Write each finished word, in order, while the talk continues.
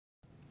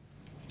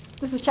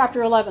This is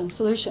chapter 11,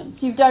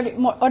 solutions. You've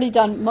already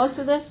done most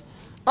of this.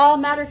 All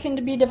matter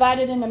can be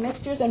divided into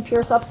mixtures and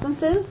pure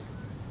substances.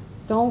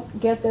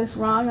 Don't get this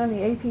wrong on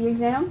the AP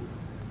exam.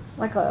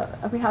 We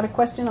had a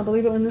question, I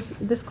believe it was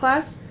in this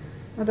class,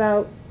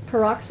 about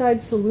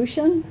peroxide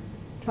solution,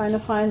 trying to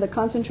find the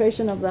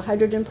concentration of the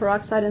hydrogen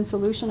peroxide in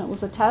solution. It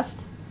was a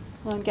test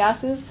on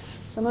gases.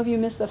 Some of you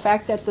missed the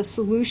fact that the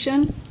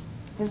solution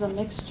is a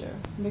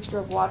mixture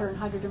of water and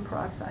hydrogen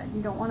peroxide.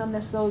 You don't want to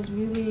miss those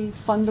really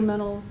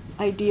fundamental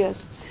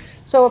ideas.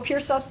 So a pure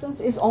substance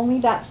is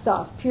only that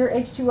stuff, pure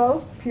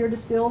H2O, pure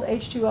distilled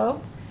H2O,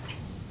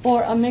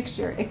 or a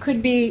mixture. It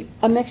could be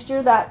a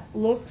mixture that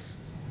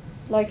looks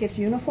like it's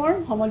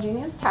uniform,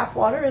 homogeneous. Tap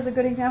water is a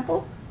good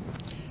example.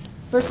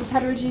 Versus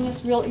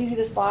heterogeneous, real easy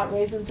to spot,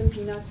 raisins and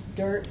peanuts,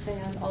 dirt,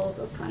 sand, all of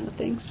those kind of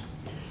things.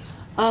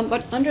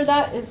 But under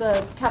that is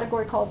a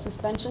category called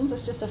suspensions.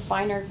 It's just a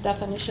finer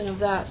definition of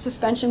that.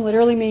 Suspension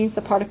literally means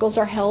the particles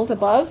are held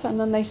above and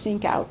then they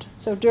sink out.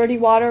 So dirty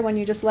water, when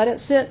you just let it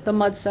sit, the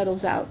mud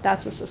settles out.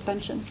 That's a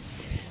suspension.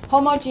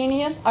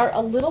 Homogeneous are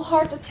a little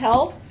hard to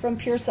tell from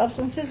pure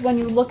substances when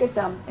you look at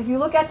them. If you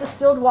look at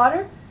distilled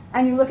water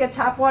and you look at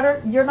tap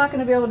water, you're not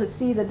going to be able to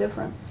see the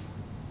difference.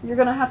 You're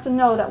going to have to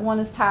know that one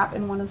is tap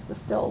and one is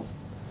distilled.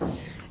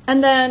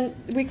 And then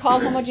we call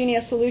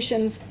homogeneous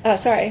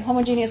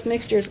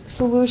mixtures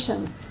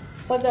solutions.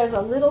 But there's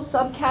a little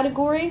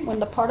subcategory when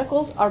the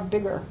particles are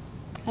bigger,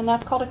 and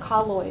that's called a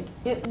colloid.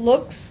 It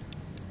looks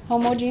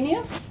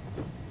homogeneous,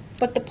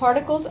 but the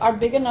particles are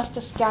big enough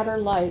to scatter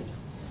light.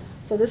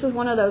 So this is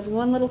one of those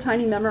one little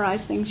tiny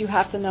memorized things you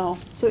have to know.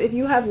 So if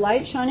you have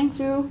light shining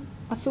through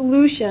a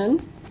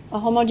solution, a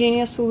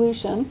homogeneous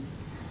solution,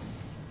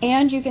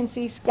 and you can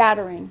see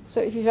scattering.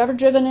 So if you've ever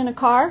driven in a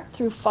car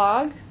through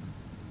fog,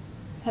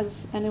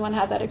 has anyone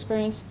had that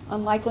experience?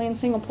 Unlikely in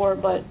Singapore,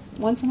 but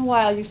once in a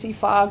while you see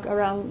fog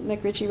around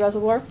McRitchie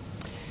Reservoir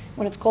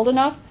when it's cold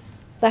enough.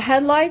 The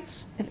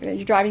headlights, if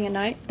you're driving at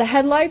night, the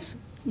headlights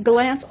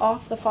glance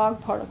off the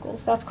fog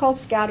particles. That's called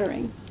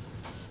scattering.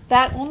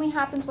 That only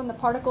happens when the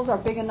particles are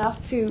big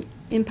enough to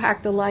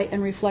impact the light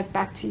and reflect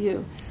back to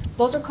you.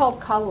 Those are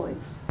called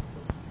colloids.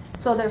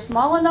 So they're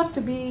small enough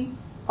to be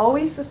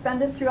always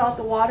suspended throughout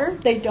the water.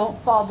 They don't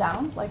fall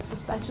down like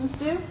suspensions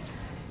do.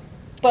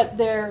 But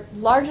they're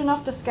large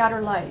enough to scatter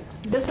light.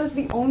 This is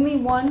the only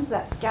ones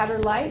that scatter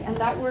light, and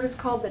that word is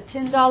called the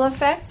Tyndall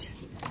effect,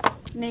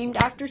 named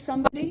after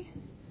somebody.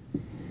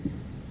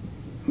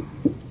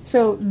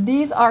 So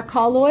these are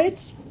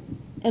colloids,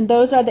 and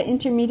those are the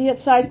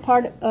intermediate-sized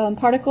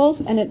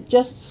particles, and it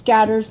just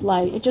scatters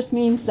light. It just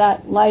means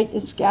that light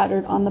is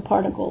scattered on the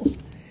particles.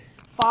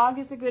 Fog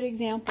is a good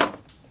example.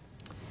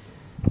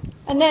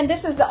 And then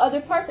this is the other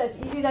part that's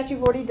easy that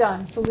you've already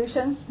done.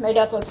 Solutions made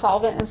up of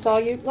solvent and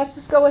solute. Let's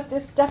just go with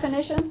this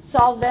definition.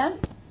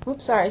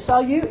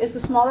 Solute is the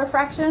smaller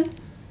fraction.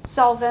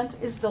 Solvent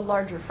is the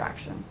larger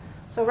fraction.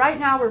 So right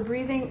now we're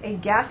breathing a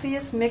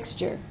gaseous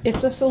mixture.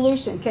 It's a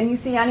solution. Can you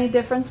see any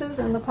differences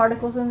in the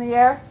particles in the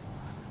air?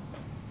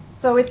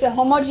 So it's a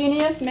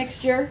homogeneous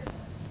mixture.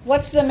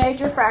 What's the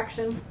major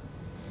fraction?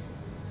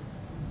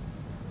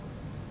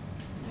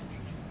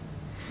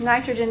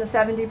 Nitrogen is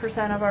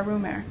 70% of our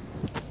room air.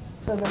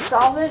 So the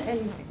solvent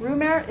in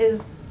room air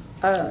is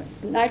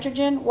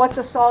nitrogen. What's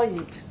a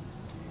solute?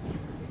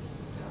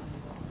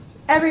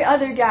 Every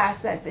other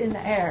gas that's in the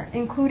air,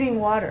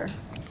 including water.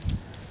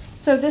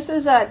 So this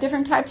is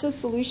different types of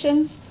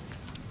solutions.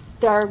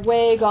 They're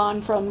way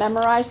gone from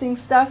memorizing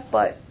stuff,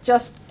 but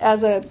just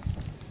as a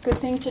good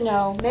thing to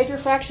know. Major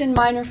fraction,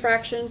 minor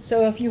fraction.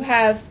 So if you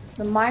have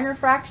the minor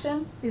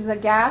fraction is a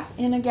gas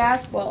in a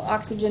gas, well,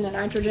 oxygen and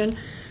nitrogen,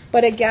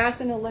 but a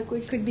gas in a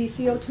liquid could be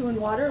CO2 and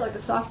water, like a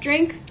soft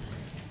drink.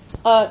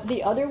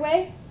 The other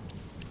way,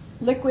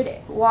 liquid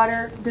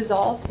water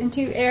dissolved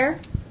into air.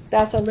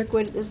 That's a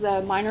liquid, is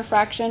the minor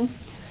fraction.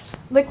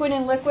 Liquid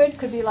in liquid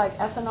could be like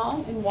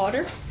ethanol in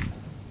water.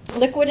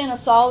 Liquid in a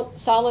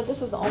solid,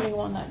 this is the only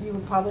one that you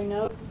would probably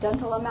know,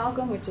 dental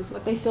amalgam, which is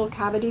what they fill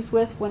cavities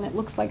with when it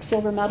looks like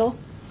silver metal.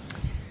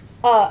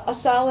 A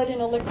solid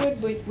in a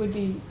liquid would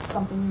be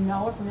something you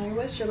know or familiar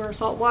with, sugar or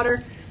salt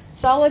water.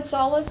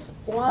 Solids,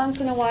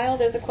 once in a while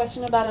there's a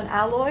question about an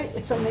alloy.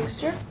 It's a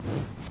mixture.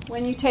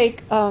 When you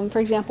take, for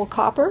example,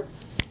 copper,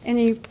 and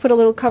you put a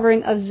little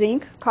covering of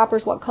zinc,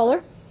 copper's what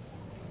color?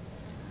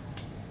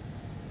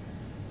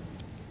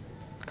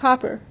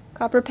 Copper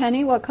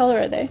penny, what color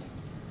are they?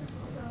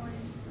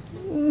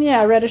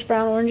 Yeah, reddish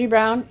brown, orangey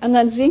brown. And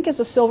then zinc is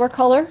a silver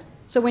color.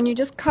 So when you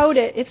just coat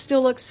it, it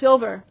still looks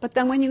silver. But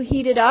then when you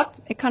heat it up,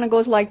 it kind of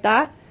goes like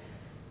that.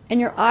 And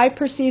your eye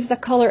perceives the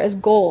color as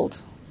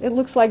gold. It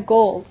looks like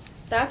gold.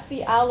 That's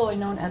the alloy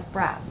known as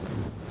brass.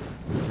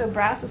 So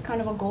brass is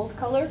kind of a gold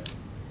color.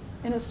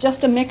 And it's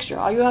just a mixture.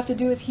 All you have to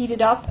do is heat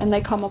it up, and they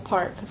come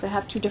apart because they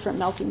have two different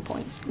melting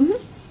points. Mm-hmm.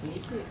 When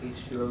you say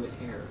H2O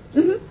in air,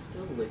 is it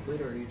still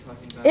liquid, or are you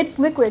talking about... It's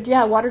liquid,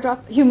 yeah. Water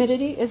drop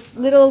humidity is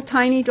little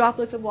tiny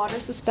droplets of water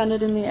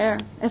suspended in the air.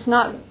 It's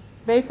not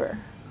vapor.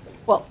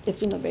 Well,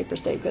 it's in the vapor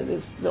state because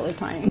it's really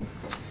tiny.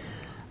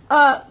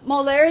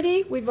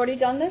 Molarity, we've already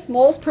done this.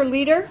 Moles per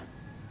liter.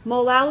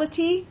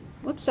 molality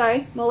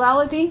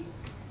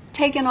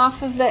taken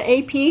off of the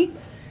AP.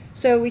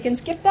 So we can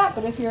skip that,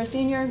 but if you're a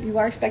senior, you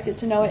are expected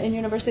to know it in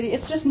university.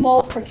 It's just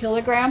moles per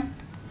kilogram.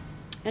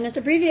 And it's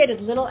abbreviated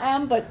little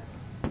m, but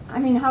I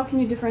mean, how can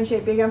you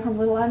differentiate big M from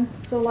little m?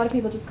 So a lot of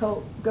people just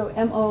go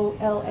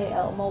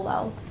MOLAL,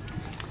 molal.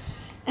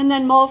 And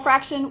then mole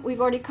fraction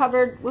we've already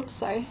covered.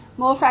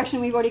 Mole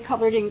fraction we've already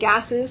covered in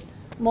gases.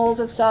 Moles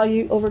of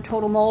solute over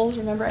total moles.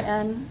 Remember,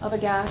 N of a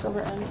gas over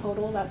N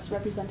total. That's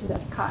represented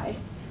as chi.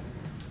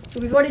 So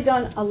we've already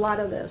done a lot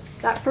of this.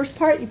 That first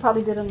part you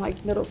probably did in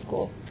like middle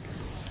school.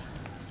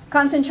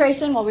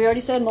 Concentration, well, we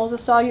already said moles of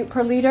solute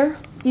per liter.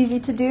 Easy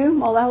to do.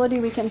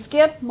 Molality we can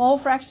skip. Mole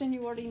fraction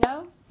you already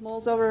know.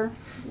 Moles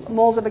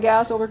of a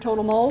gas over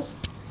total moles.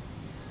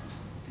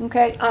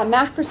 Okay,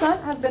 mass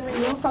percent has been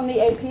removed from the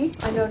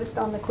AP. I noticed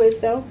on the quiz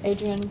though.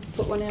 Adrian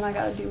put one in. I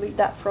got to delete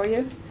that for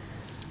you.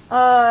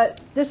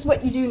 This is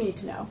what you do need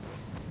to know.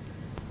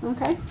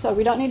 Okay, so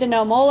we don't need to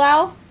know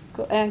molal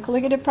and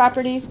colligative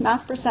properties,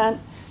 mass percent.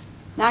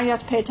 Now you have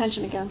to pay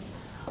attention again.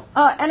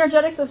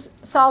 Energetics of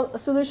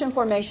solution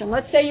formation.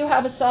 Let's say you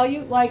have a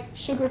solute like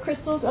sugar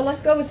crystals, or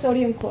let's go with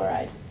sodium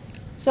chloride.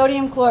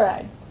 Sodium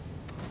chloride,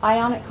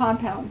 ionic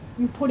compound.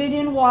 You put it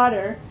in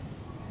water,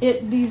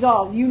 it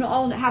dissolves. You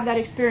all have that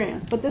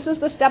experience. But this is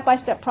the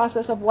step-by-step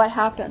process of what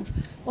happens.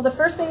 Well, the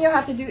first thing you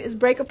have to do is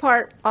break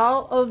apart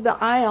all of the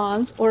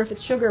ions, or if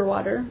it's sugar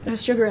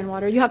in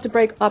water, you have to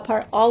break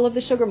apart all of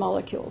the sugar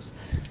molecules.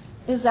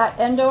 Is that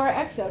endo or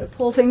exo to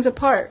pull things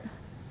apart?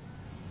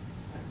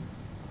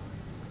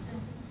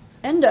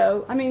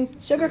 Endo,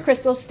 sugar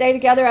crystals stay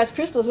together as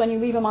crystals when you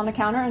leave them on the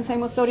counter, and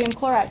same with sodium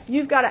chloride.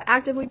 You've got to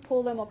actively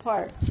pull them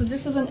apart. So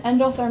this is an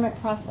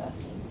endothermic process,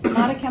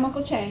 not a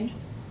chemical change,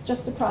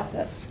 just a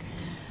process.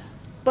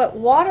 But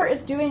water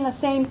is doing the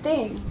same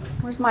thing.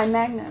 Where's my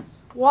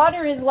magnets?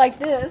 Water is like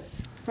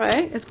this,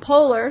 right? It's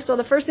polar, so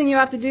the first thing you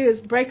have to do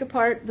is break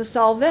apart the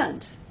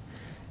solvent.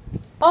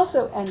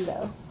 Also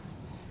endo.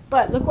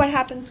 But look what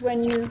happens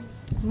when you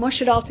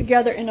mush it all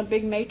together in a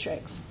big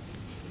matrix.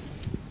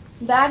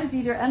 That is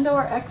either endo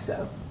or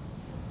exo.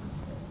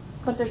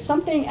 But there's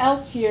something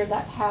else here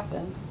that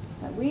happens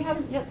that we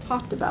haven't yet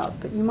talked about,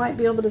 but you might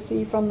be able to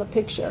see from the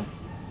picture.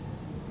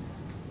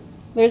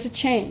 There's a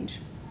change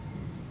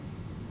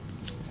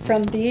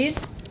from these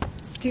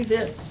to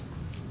this.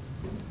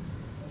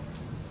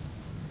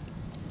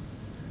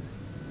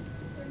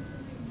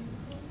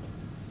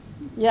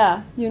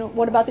 Yeah,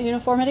 what about the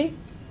uniformity?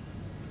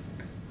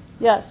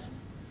 Yes.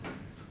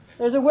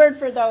 There's a word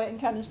for it, though, in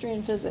chemistry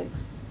and physics.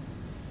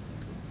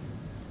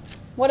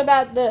 What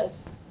about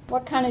this?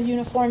 What kind of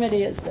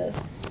uniformity is this?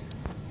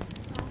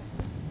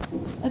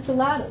 It's a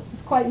lattice.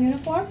 It's quite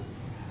uniform,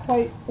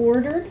 quite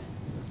ordered.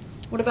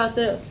 What about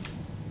this?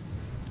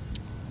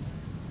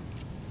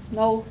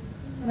 No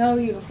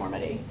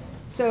uniformity.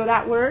 So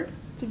that word,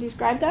 to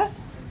describe that?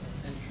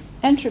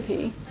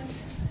 Entropy.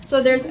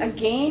 So there's a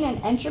gain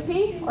in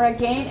entropy or a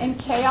gain in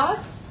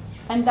chaos,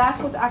 and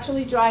that's what's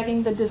actually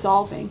driving the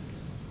dissolving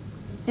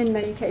in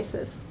many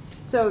cases.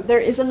 So there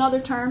is another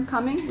term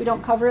coming. We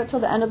don't cover it till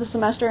the end of the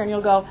semester, and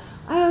you'll go,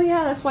 oh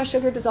yeah, that's why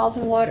sugar dissolves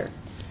in water.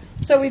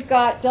 So we've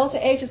got delta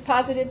H is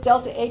positive,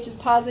 delta H is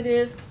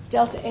positive,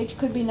 delta H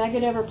could be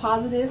negative or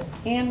positive,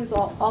 and we've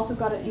also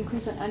got an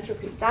increase in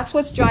entropy. That's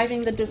what's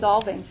driving the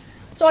dissolving.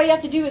 So all you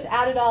have to do is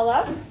add it all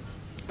up,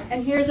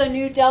 and here's a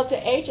new delta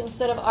H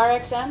instead of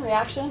RXN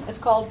reaction. It's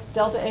called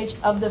delta H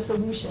of the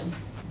solution.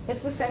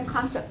 It's the same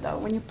concept though.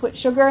 When you put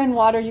sugar in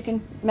water, you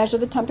can measure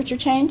the temperature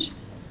change.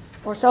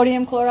 Or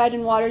sodium chloride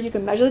in water, you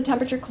can measure the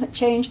temperature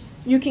change.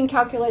 You can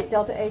calculate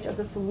delta H of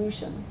the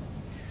solution.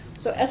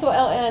 So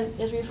SOLN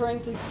is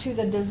referring to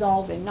the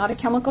dissolving, not a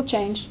chemical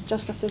change,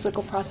 just a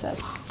physical process.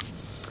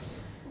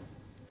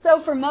 So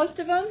for most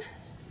of them,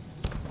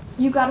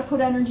 you've got to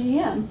put energy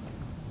in.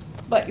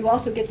 But you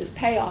also get this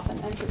payoff in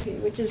entropy,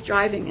 which is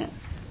driving it.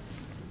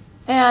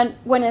 And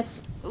when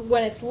it's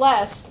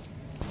less,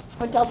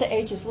 when delta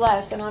H is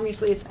less, then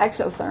obviously it's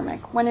exothermic.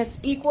 When it's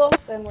equal,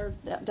 then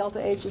delta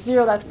H is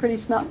 0. That's pretty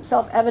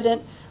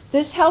self-evident.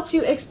 This helps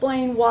you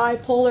explain why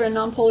polar and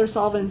nonpolar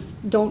solvents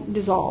don't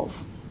dissolve.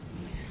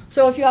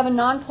 So if you have a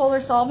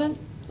nonpolar solvent,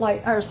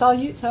 like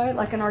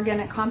an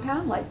organic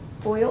compound, like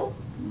oil,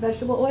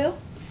 vegetable oil,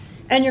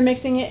 and you're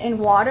mixing it in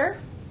water,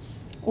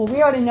 well,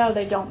 we already know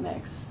they don't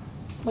mix.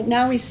 But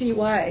now we see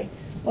why.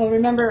 Well,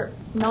 remember,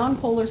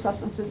 nonpolar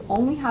substances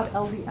only have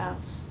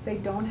LDS. They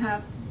don't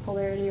have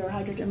polarity or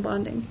hydrogen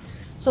bonding.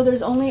 So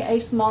there's only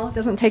it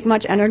doesn't take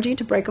much energy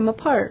to break them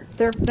apart.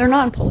 They're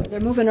nonpolar.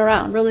 They're moving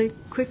around really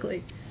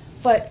quickly.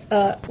 But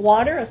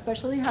water,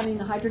 especially having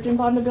the hydrogen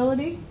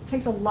bondability,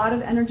 takes a lot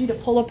of energy to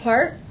pull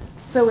apart.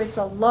 So it's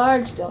a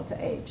large delta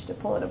H to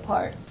pull it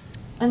apart.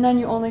 And then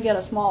you only get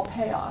a small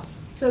payoff.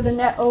 So the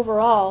net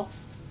overall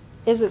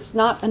is it's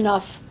not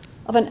enough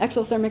of an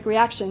exothermic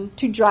reaction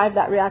to drive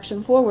that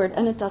reaction forward,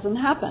 and it doesn't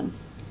happen.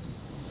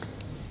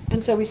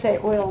 And so we say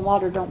oil and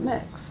water don't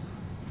mix.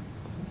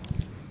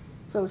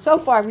 So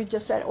far we've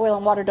just said oil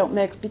and water don't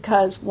mix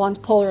because one's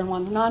polar and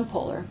one's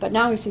nonpolar. But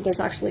now we see there's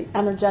actually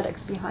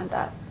energetics behind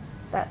that.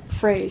 that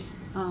phrase,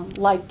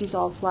 like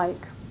dissolves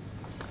like.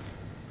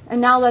 And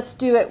now let's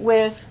do it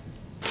with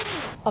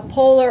a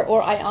polar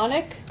or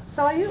ionic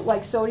solute,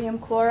 like sodium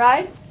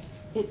chloride.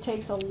 It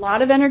takes a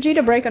lot of energy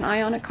to break an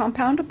ionic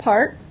compound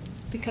apart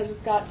because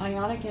it's got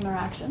ionic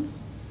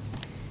interactions.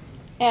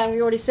 And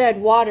we already said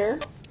water,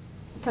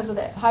 because of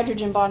the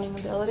hydrogen bonding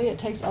ability, it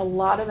takes a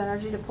lot of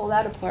energy to pull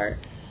that apart.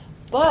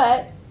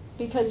 But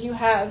because you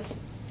have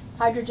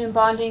hydrogen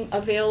bonding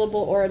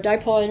available or a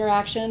dipole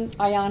interaction,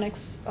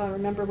 ionics,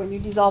 remember when you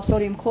dissolve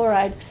sodium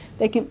chloride,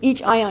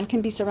 each ion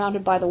can be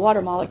surrounded by the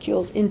water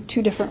molecules in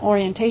two different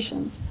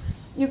orientations.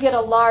 You get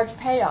a large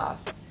payoff.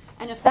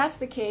 And if that's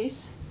the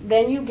case,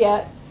 then you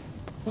get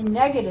a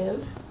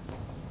negative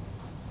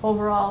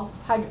overall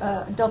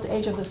delta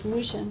H of the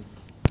solution,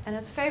 and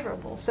it's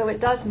favorable. So it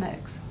does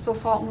mix. So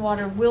salt and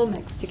water will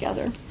mix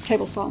together,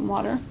 table salt and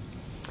water.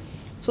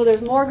 So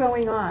there's more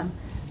going on.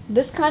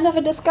 This kind of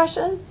a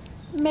discussion,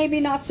 maybe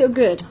not so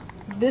good.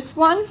 This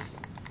one,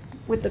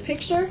 with the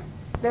picture,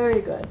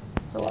 very good.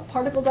 So a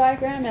particle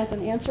diagram as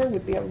an answer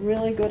would be a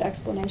really good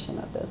explanation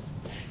of this,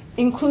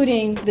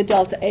 including the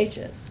delta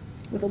H's,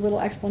 with a little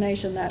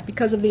explanation that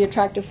because of the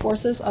attractive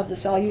forces of the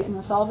solute and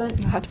the solvent,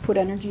 you have to put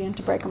energy in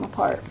to break them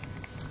apart.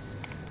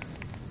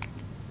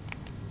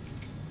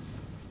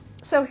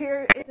 So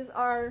here is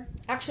our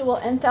actual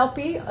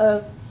enthalpy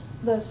of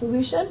the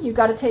solution. You've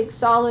got to take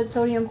solid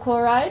sodium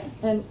chloride,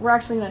 and we're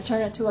actually going to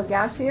turn it to a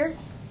gas here.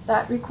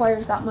 That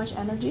requires that much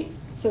energy.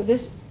 So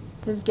this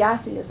is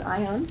gaseous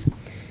ions.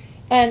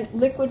 And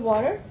liquid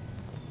water,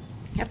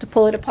 you have to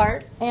pull it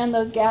apart. And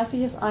those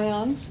gaseous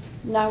ions,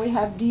 now we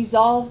have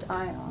dissolved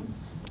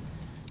ions.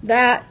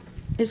 That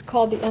is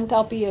called the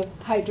enthalpy of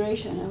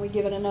hydration, and we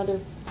give it another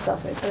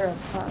suffix or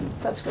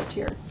subscript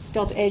here,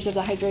 delta H of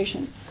the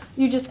hydration.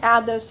 You just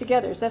add those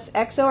together. Is that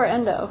exo or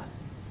endo?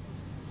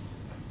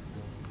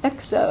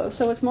 Exo,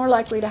 so it's more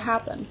likely to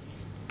happen.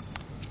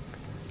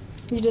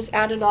 You just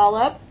add it all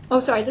up. Oh,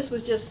 sorry, this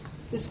was just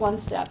this one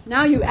step.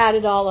 Now you add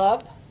it all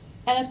up,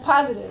 and it's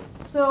positive.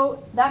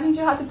 So that means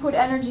you have to put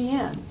energy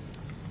in.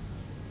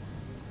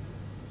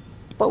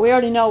 But we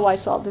already know why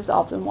salt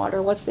dissolves in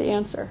water. What's the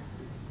answer?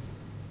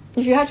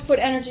 If you have to put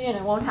energy in,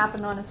 it won't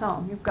happen on its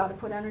own. You've got to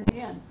put energy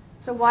in.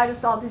 So why does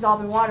salt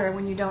dissolve in water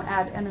when you don't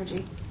add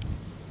energy?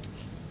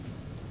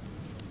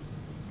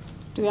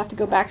 Do we have to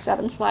go back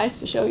 7 slides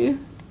to show you?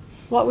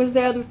 What was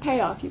the other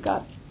payoff you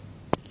got?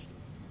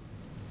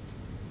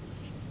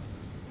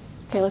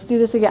 Okay, let's do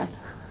this again.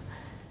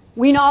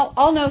 We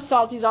all know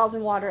salt dissolves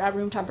in water at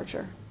room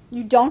temperature.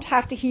 You don't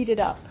have to heat it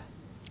up.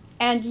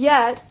 And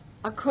yet,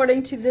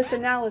 according to this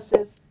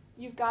analysis,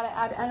 you've got to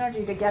add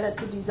energy to get it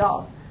to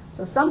dissolve.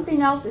 So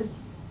something else is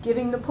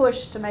giving the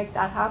push to make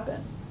that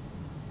happen.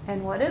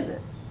 And what is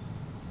it?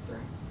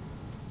 Stirring.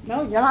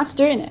 No, you're not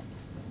stirring it.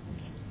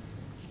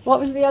 What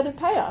was the other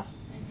payoff?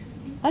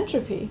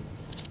 Entropy.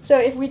 So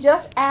if we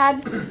just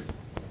add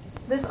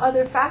this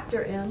other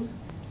factor in,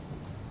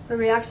 the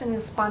reaction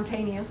is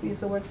spontaneous. We use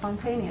the word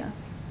spontaneous.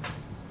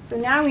 So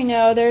now we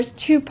know there's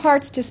 2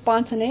 parts to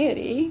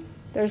spontaneity.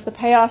 There's the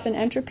payoff in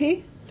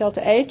entropy,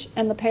 delta H,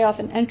 and the payoff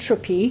in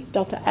entropy,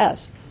 delta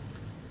S.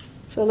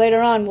 So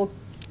later on, we'll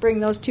bring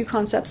those 2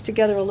 concepts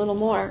together a little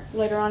more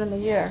later on in the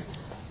year.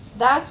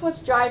 That's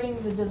what's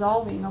driving the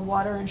dissolving of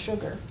water and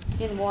sugar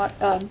in water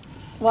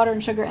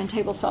and sugar and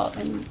table salt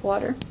in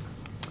water.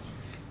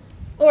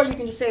 Or you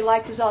can just say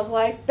like dissolves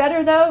like.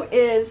 Better, though,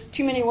 is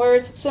too many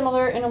words.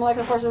 Similar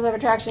intermolecular forces of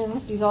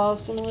attractions, dissolve,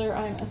 similar,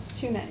 it's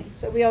too many.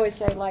 So we always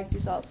say like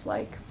dissolves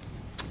like.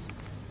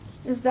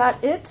 Is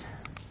that it?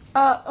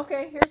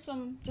 Okay, here's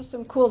just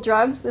some cool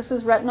drugs. This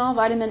is retinol,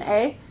 vitamin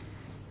A.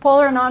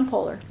 Polar and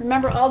nonpolar.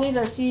 Remember, all these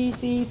are C,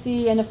 C,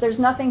 C, and if there's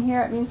nothing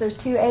here, it means there's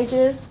 2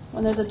 H's.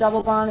 When there's a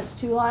double bond, it's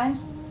 2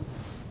 lines.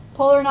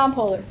 Polar or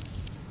nonpolar?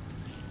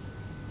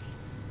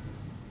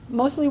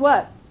 Mostly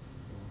what?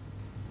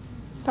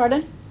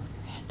 Pardon?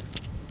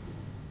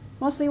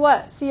 Mostly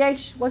what?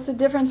 CH? What's the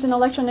difference in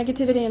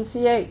electronegativity in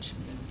CH?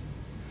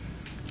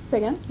 Say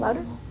again,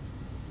 louder.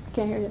 I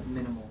can't hear you.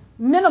 Minimal.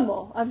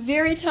 Minimal. A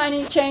very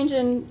tiny change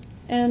in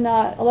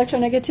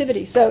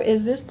electronegativity. So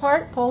is this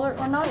part polar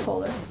or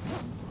nonpolar?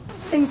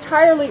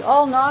 Entirely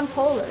all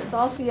nonpolar. It's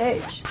all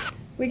CH.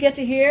 We get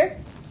to here.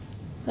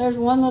 There's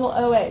one little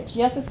OH.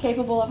 Yes, it's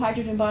capable of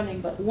hydrogen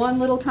bonding, but one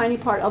little tiny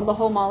part of the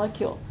whole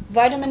molecule.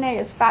 Vitamin A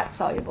is fat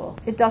soluble.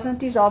 It doesn't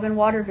dissolve in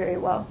water very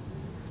well.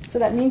 So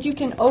that means you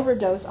can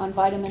overdose on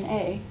vitamin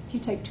A if you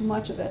take too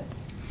much of it.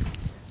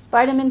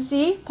 Vitamin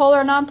C,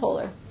 polar or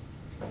nonpolar?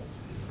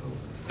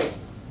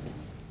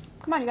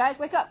 Come on, you guys,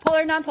 wake up.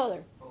 Polar or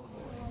nonpolar?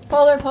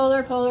 Polar,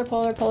 polar, polar,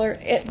 polar, polar.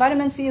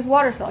 Vitamin C is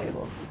water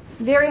soluble.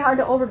 Very hard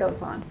to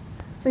overdose on.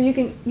 So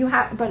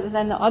but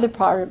then the other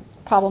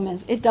problem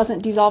is it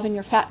doesn't dissolve in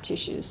your fat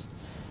tissues,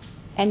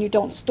 and you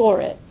don't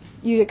store it.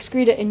 You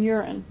excrete it in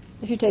urine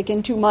if you take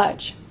in too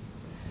much.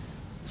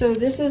 So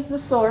this is the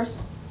source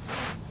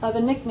of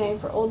a nickname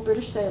for old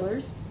British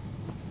sailors.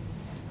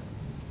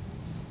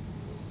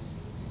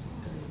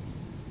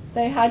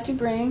 They had to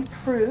bring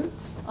fruit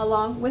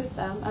along with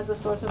them as a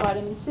source of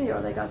vitamin C,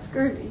 or they got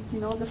scurvy.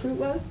 You know what the fruit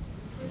was?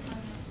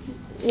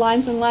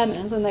 limes and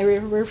lemons, and they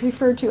were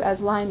referred to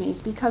as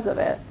limeys because of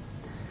it.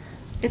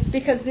 It's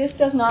because this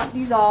does not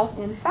dissolve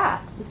in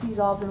fat. It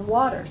dissolves in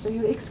water. So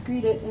you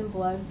excrete it in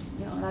blood.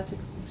 That's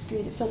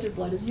excreted. Filtered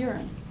blood is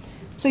urine.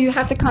 So you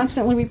have to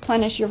constantly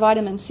replenish your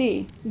vitamin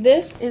C.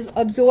 This is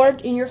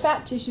absorbed in your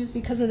fat tissues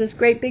because of this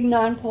great big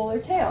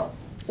nonpolar tail.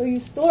 So you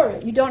store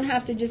it. You don't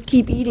have to just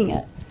keep eating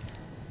it.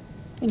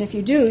 And if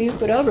you do, you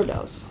could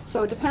overdose.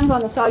 So it depends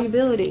on the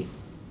solubility.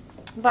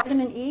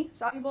 Vitamin E,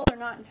 soluble or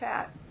not in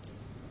fat?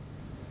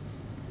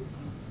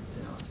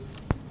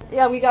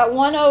 Yeah, we got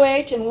one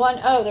OH and one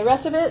O. The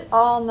rest of it,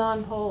 all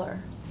nonpolar.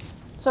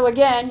 So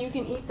again, you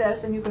can eat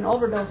this and you can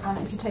overdose on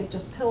it if you take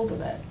just pills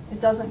of it. It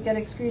doesn't get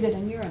excreted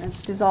in urine.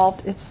 It's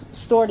dissolved. It's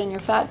stored in your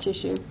fat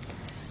tissue.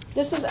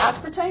 This is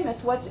aspartame.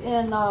 It's what's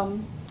in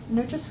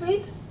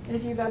NutraSweet.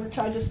 If you've ever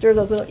tried to stir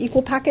those little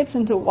equal packets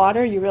into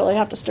water, you really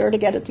have to stir to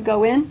get it to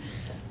go in.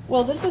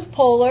 Well, this is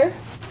polar,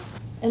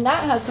 and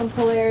that has some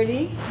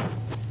polarity,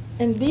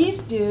 and these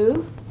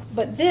do,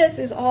 but this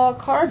is all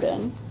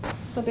carbon.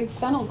 It's a big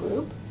phenyl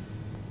group.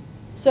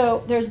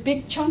 So there's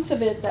big chunks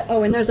of it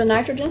and there's a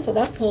nitrogen, so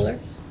that's polar.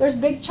 There's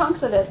big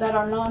chunks of it that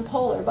are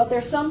nonpolar, but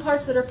there's some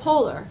parts that are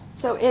polar.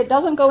 So it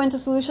doesn't go into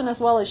solution as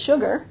well as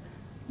sugar,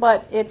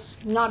 but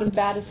it's not as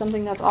bad as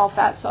something that's all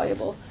fat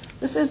soluble.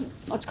 This is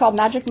what's called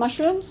magic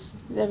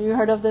mushrooms. Have you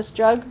heard of this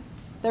drug?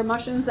 They're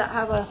mushrooms that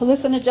have a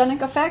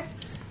hallucinogenic effect.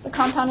 The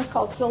compound is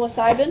called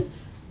psilocybin.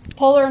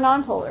 Polar or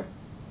nonpolar?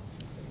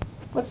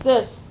 What's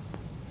this?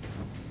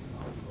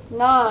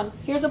 Non.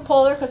 Here's a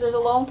polar because there's a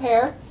lone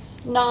pair.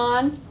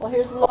 Non. Well,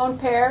 here's the lone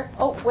pair.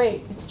 Oh,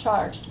 wait, it's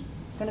charged.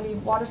 Going to be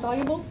water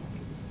soluble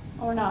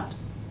or not?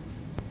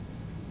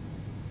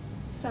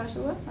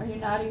 Joshua, are you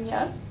nodding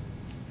yes?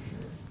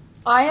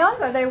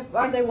 Ions,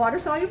 are they water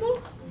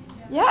soluble?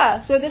 Yeah,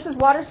 so this is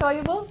water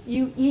soluble.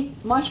 You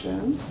eat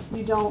mushrooms.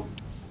 You don't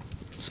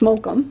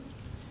smoke them.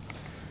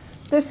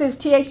 This is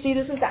THC.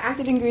 This is the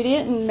active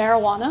ingredient in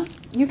marijuana.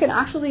 You can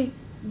actually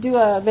do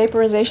a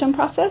vaporization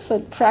process,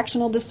 a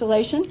fractional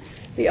distillation.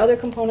 The other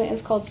component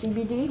is called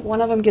CBD.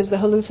 One of them gives the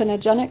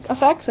hallucinogenic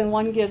effects, and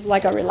one gives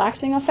like a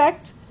relaxing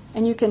effect.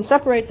 And you can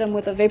separate them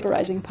with a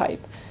vaporizing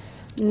pipe.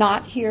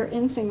 Not here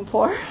in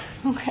Singapore,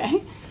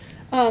 okay?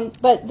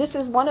 But this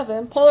is one of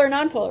them, polar or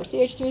nonpolar,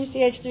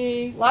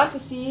 CH3, lots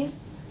of C's.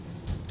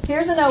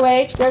 Here's an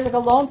OH, there's like a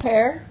lone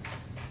pair,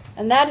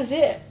 and that is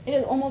it. It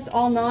is almost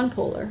all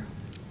nonpolar.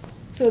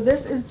 So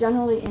this is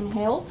generally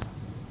inhaled,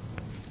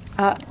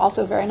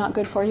 also very not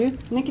good for you.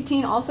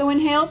 Nicotine also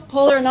inhaled,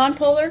 polar or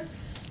nonpolar,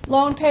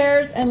 lone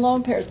pairs and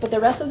lone pairs. But the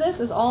rest of this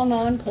is all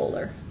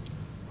nonpolar.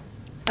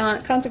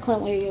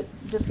 Consequently, it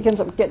just ends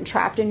up getting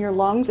trapped in your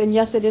lungs. And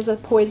yes, it is a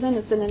poison.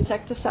 It's an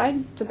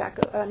insecticide.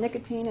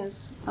 Nicotine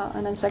is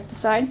an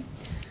insecticide.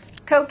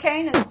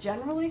 Cocaine is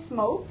generally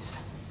smoked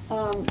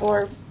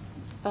or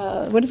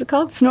what is it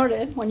called?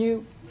 Snorted. When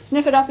you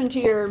sniff it up into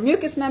your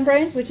mucous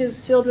membranes, which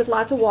is filled with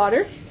lots of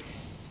water.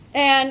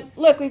 And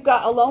look, we've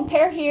got a lone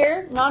pair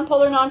here,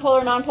 nonpolar,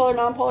 nonpolar, nonpolar,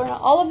 nonpolar.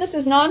 All of this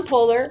is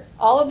nonpolar.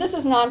 All of this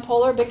is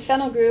nonpolar, big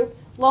phenyl group.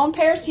 Lone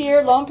pairs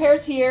here, lone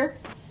pairs here.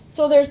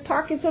 So there's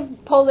pockets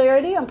of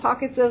polarity and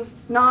pockets of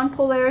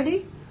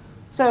non-polarity.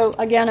 So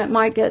again, it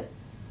might get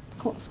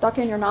stuck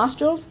in your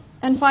nostrils.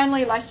 And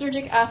finally,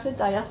 lysergic acid,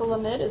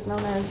 diethylamide, is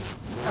known as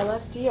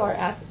LSD or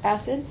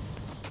acid.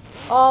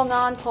 All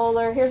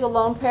non-polar. Here's a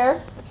lone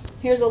pair.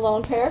 Here's a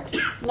lone pair.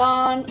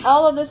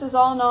 All of this is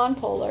all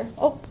non-polar.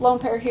 Oh, lone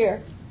pair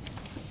here.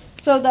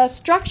 So the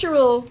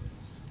structural,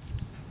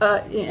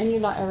 and you're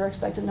not ever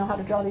expected to know how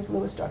to draw these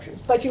Lewis structures,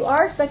 but you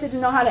are expected to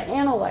know how to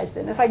analyze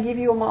them. If I give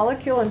you a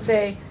molecule and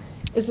say,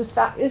 is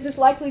this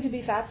likely to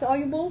be fat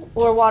soluble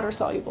or water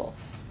soluble?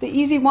 The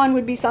easy one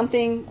would be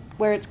something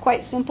where it's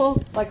quite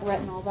simple, like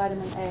retinol,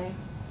 vitamin A.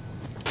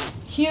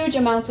 Huge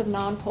amounts of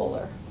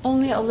nonpolar.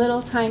 Only a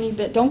little tiny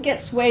bit. Don't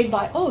get swayed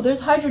by, there's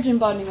hydrogen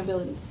bonding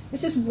ability.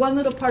 It's just one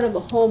little part of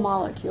the whole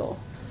molecule.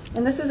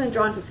 And this isn't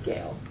drawn to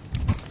scale.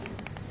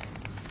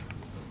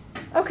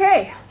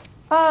 Okay.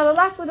 The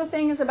last little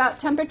thing is about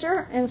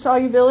temperature and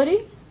solubility.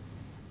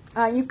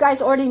 You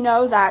guys already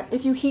know that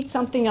if you heat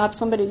something up,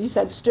 you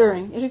said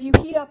stirring. If you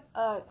heat up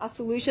a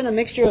solution, a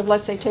mixture of,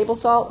 let's say, table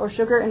salt or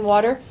sugar and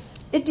water,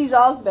 it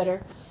dissolves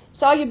better.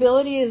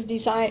 Solubility is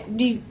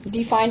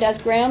defined as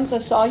grams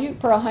of solute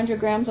per 100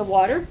 grams of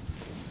water.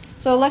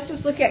 So let's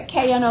just look at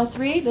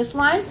KNO3, this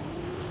line.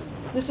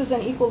 This is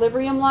an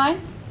equilibrium line.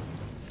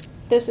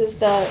 This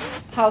is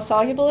how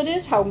soluble it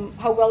is, how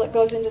well it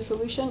goes into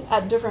solution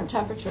at different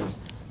temperatures.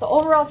 The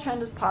overall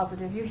trend is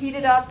positive. You heat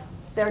it up,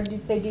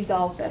 they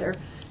dissolve better.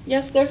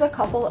 Yes, there's a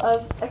couple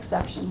of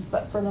exceptions,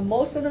 but for the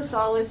most of the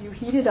solids, you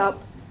heat it up,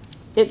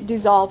 it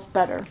dissolves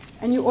better.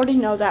 And you already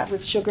know that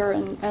with sugar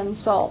and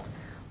salt.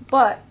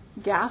 But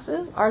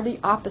gases are the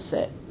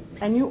opposite,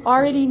 and you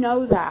already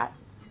know that.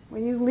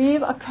 When you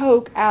leave a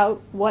Coke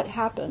out, what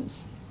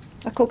happens?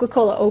 A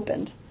Coca-Cola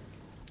opened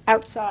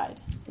outside.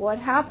 What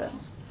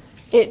happens?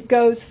 It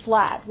goes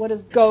flat. What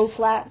does go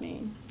flat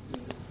mean?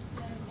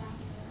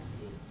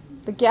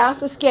 The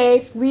gas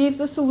escapes, leaves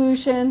the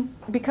solution,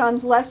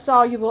 becomes less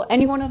soluble.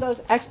 Any one of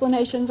those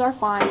explanations are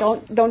fine.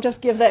 Don't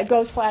just give that it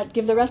goes flat.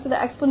 Give the rest of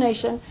the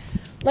explanation.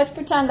 Let's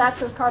pretend that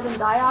says carbon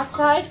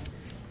dioxide,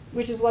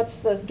 which is what's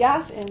the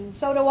gas in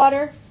soda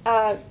water.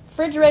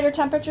 Refrigerator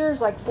temperature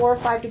is like 4 or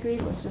 5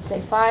 degrees. Let's just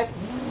say 5.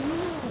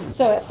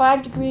 So at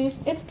 5 degrees,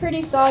 it's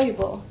pretty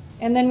soluble.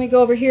 And then we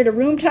go over here to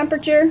room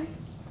temperature.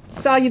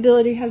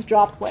 Solubility has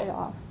dropped way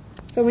off.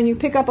 So when you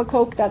pick up a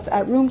Coke that's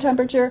at room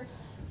temperature,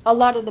 a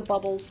lot of the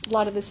bubbles, a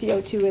lot of the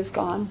CO2 is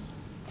gone.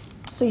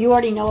 So you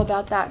already know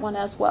about that one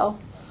as well.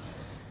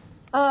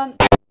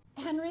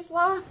 Henry's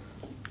law,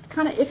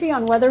 kind of iffy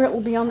on whether it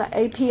will be on the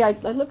AP. I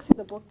looked through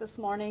the book this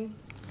morning.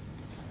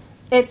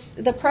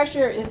 The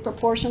pressure is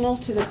proportional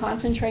to the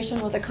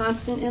concentration with a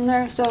constant in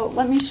there. So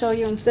let me show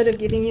you instead of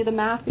giving you the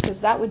math, because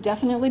that would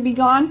definitely be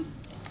gone.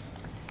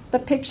 The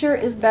picture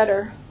is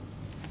better.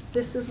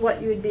 This is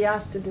what you would be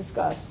asked to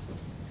discuss.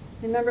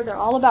 Remember, they're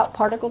all about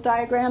particle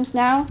diagrams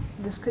now.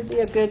 This could be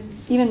a good,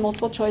 even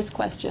multiple choice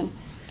question.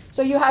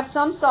 So you have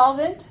some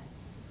solvent,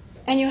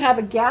 and you have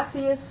a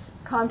gaseous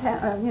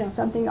compound, or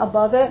something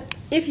above it.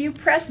 If you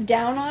press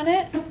down on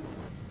it,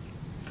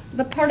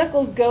 the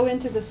particles go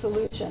into the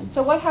solution.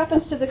 So what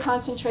happens to the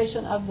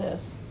concentration of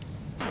this?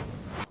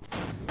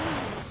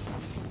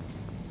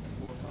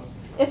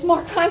 It's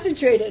more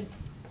concentrated.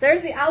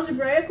 There's the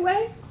algebraic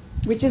way,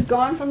 which is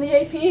gone from the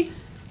AP.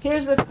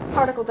 Here's the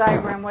particle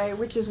diagram way,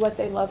 which is what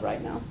they love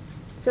right now.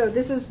 So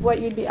this is what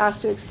you'd be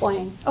asked to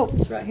explain. Oh,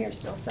 it's right here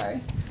still,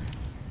 sorry.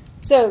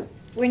 So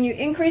when you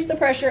increase the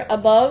pressure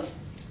above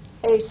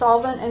a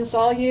solvent and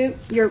solute,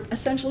 you're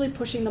essentially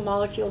pushing the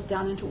molecules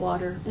down into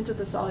water, into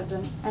the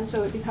solvent, and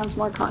so it becomes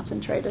more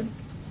concentrated.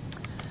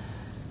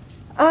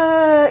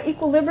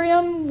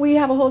 Equilibrium, we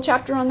have a whole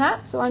chapter on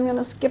that, so I'm going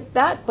to skip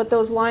that, but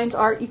those lines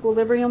are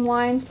equilibrium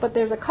lines. But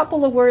there's a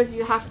couple of words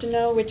you have to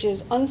know, which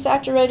is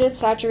unsaturated,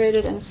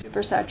 saturated, and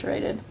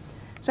supersaturated.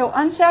 So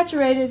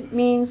unsaturated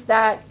means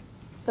that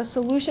the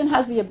solution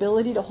has the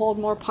ability to hold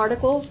more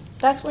particles.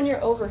 That's when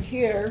you're over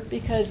here,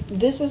 because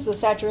this is the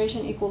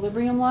saturation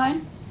equilibrium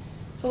line.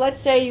 So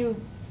let's say you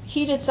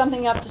heated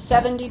something up to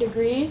 70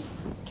 degrees,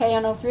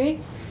 KNO3.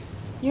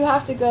 You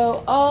have to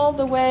go all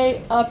the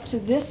way up to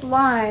this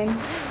line,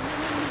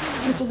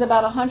 which is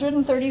about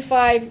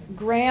 135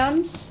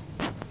 grams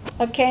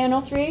of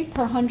KNO3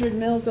 per 100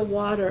 mils of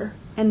water.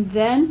 And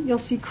then you'll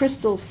see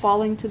crystals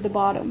falling to the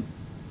bottom.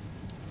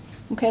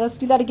 Okay, let's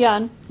do that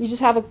again. You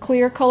just have a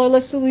clear,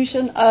 colorless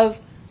solution of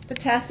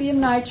potassium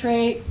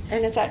nitrate,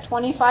 and it's at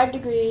 25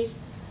 degrees.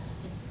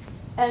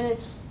 And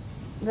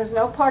there's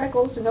no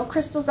particles, so no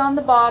crystals on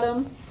the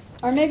bottom.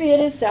 Or maybe it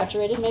is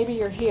saturated, maybe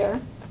you're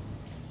here.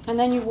 And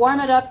then you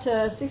warm it up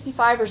to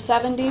 65 or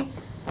 70,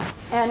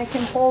 and it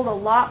can hold a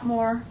lot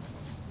more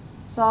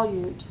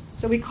solute.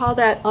 So we call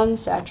that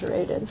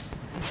unsaturated.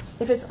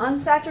 If it's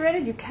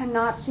unsaturated, you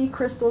cannot see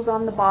crystals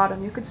on the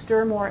bottom. You could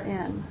stir more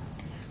in.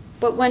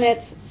 But when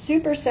it's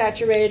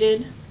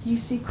supersaturated, you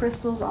see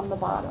crystals on the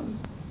bottom.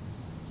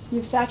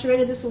 You've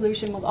saturated the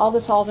solution with all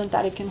the solvent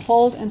that it can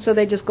hold, and so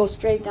they just go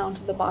straight down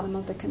to the bottom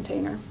of the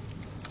container.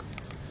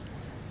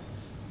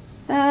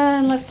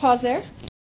 And let's pause there.